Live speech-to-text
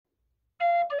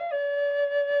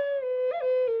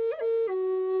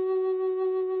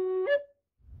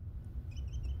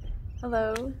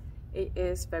Hello, it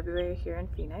is February here in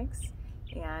Phoenix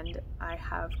and I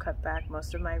have cut back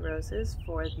most of my roses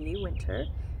for the winter.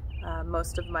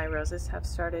 Most of my roses have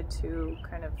started to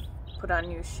kind of put on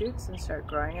new shoots and start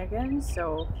growing again,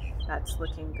 so that's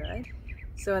looking good.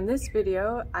 So in this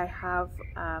video I have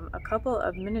a couple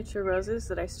of miniature roses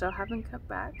that I still haven't cut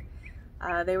back.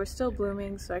 They were still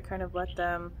blooming, so I kind of let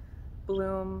them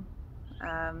bloom,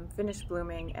 finish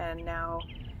blooming, and now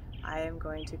I am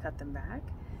going to cut them back.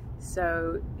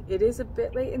 So it is a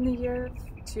bit late in the year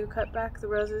to cut back the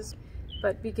roses,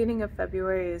 but beginning of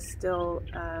February is still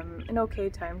an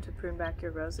okay time to prune back your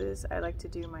roses. I like to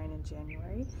do mine in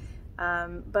January.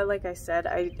 But like I said,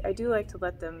 I do like to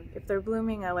let them, if they're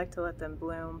blooming, I like to let them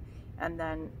bloom and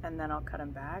then I'll cut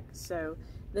them back. So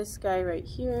this guy right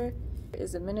here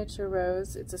is a miniature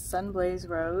rose. It's a Sunblaze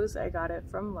rose. I got it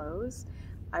from Lowe's.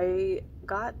 I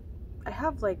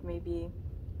have like maybe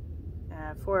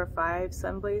 4 or 5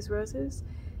 Sunblaze roses,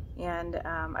 and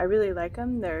I really like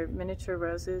them. They're miniature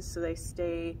roses, so they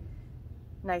stay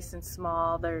nice and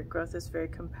small. Their growth is very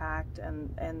compact,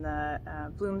 and the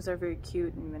blooms are very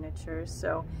cute and miniature.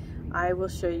 So I will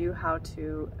show you how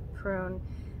to prune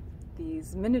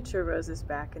these miniature roses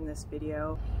back in this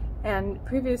video. And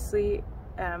previously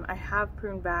I have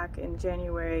pruned back in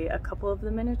January a couple of the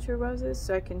miniature roses,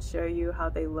 so I can show you how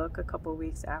they look a couple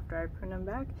weeks after I prune them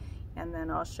back, and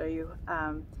then I'll show you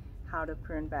how to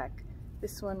prune back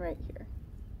this one right here.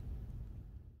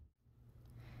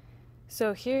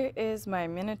 So here is my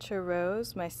miniature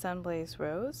rose, my Sunblaze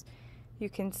rose. You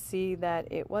can see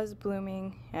that it was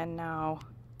blooming and now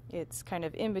it's kind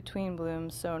of in between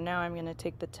blooms, so now I'm going to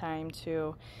take the time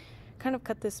to kind of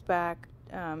cut this back,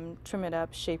 trim it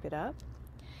up, shape it up.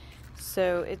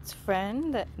 So its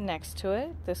friend that next to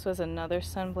it, this was another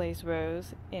Sunblaze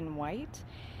rose in white.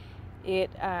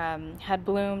 It had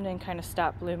bloomed and kind of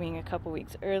stopped blooming a couple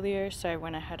weeks earlier, so I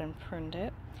went ahead and pruned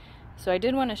it. So I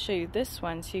did want to show you this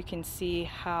one so you can see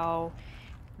how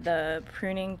the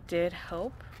pruning did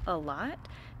help a lot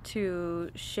to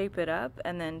shape it up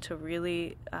and then to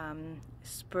really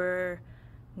spur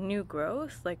new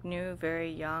growth, like new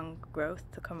very young growth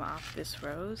to come off this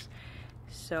rose.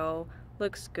 So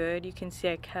looks good. You can see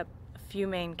I kept a few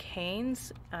main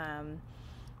canes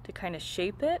to kind of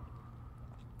shape it.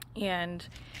 And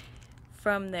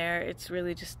from there it's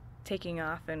really just taking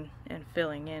off and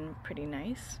filling in pretty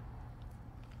nice.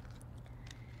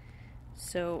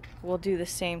 So we'll do the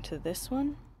same to this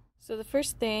one. So the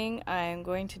first thing I'm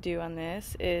going to do on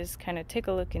this is kind of take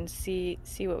a look and see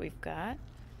what we've got.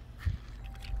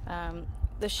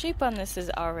 The shape on this is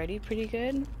already pretty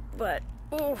good, but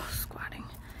squatting.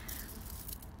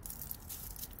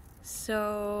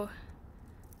 So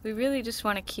we really just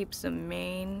want to keep some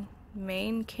main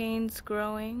canes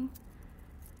growing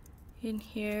in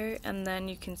here, and then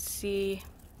you can see,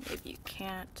 maybe you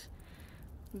can't,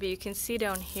 but you can see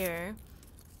down here,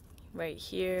 right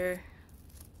here.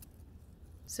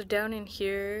 So down in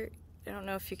here, I don't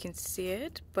know if you can see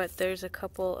it, but there's a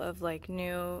couple of like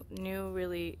new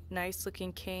really nice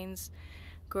looking canes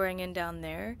growing in down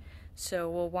there. So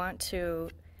we'll want to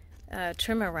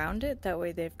trim around it, that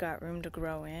way they've got room to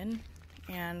grow in,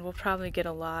 and we'll probably get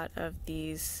a lot of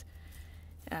these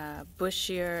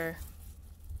bushier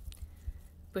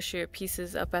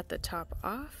pieces up at the top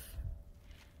off.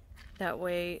 That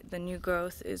way the new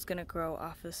growth is going to grow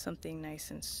off of something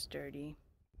nice and sturdy.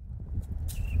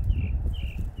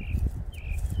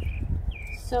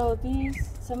 So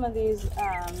some of these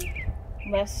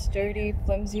less sturdy,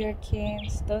 flimsier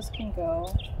canes, those can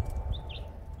go.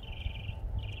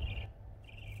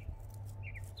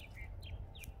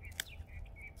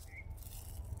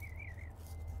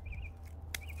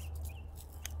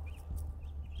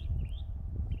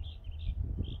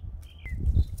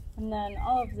 And then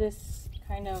all of this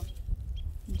kind of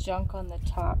junk on the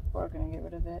top, we're going to get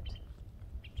rid of it.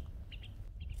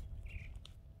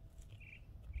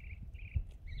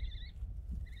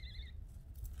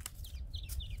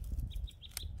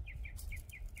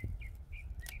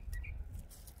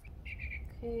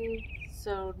 Okay,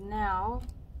 so now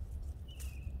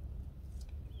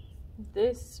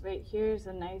this right here is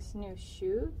a nice new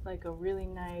shoot, like a really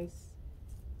nice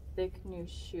thick new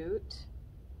shoot.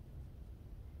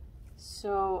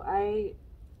 So I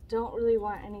don't really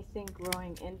want anything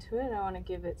growing into it. I want to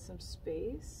give it some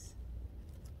space.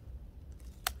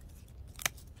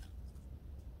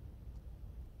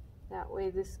 That way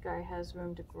this guy has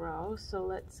room to grow. So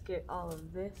let's get all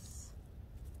of this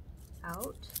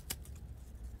out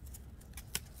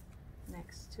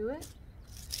next to it.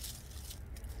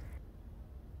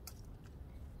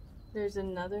 There's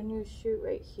another new shoot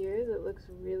right here that looks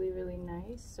really, really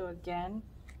nice. So again,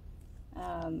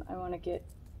 I want to get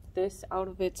this out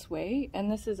of its way,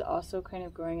 and this is also kind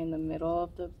of growing in the middle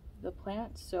of the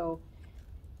plant, so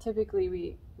typically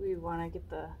we want to get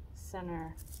the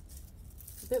center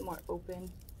a bit more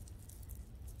open.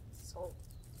 So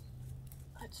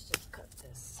let's just cut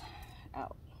this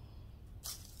out.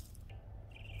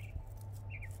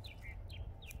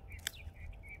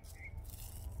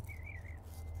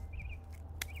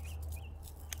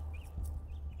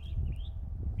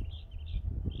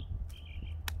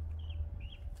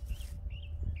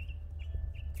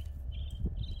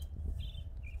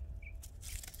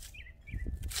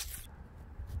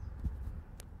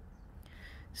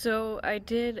 So I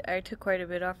took quite a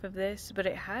bit off of this, but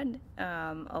it had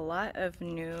a lot of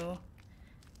new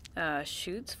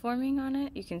shoots forming on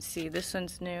it. You can see this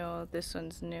one's new,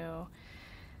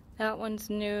 that one's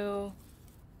new,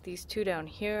 these two down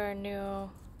here are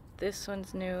new, this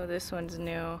one's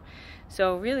new.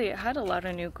 So really it had a lot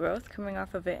of new growth coming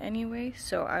off of it anyway,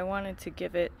 so I wanted to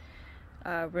give it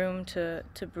room to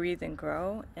breathe and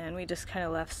grow, and we just kind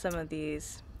of left some of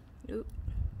these. Oop,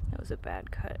 that was a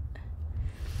bad cut.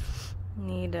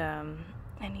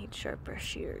 I need sharper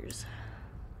shears.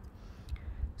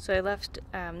 So I left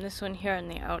this one here on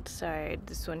the outside,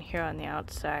 this one here on the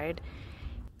outside.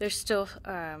 There's still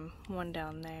one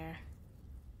down there.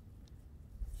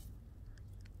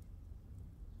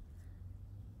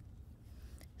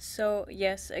 So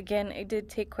yes, again, I did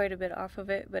take quite a bit off of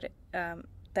it, but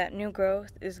that new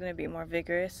growth is going to be more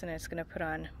vigorous and it's going to put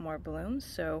on more blooms.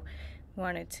 So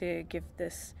wanted to give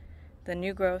the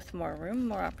new growth more room,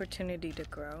 more opportunity to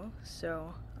grow.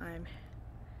 So I'm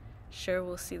sure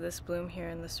we'll see this bloom here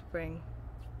in the spring.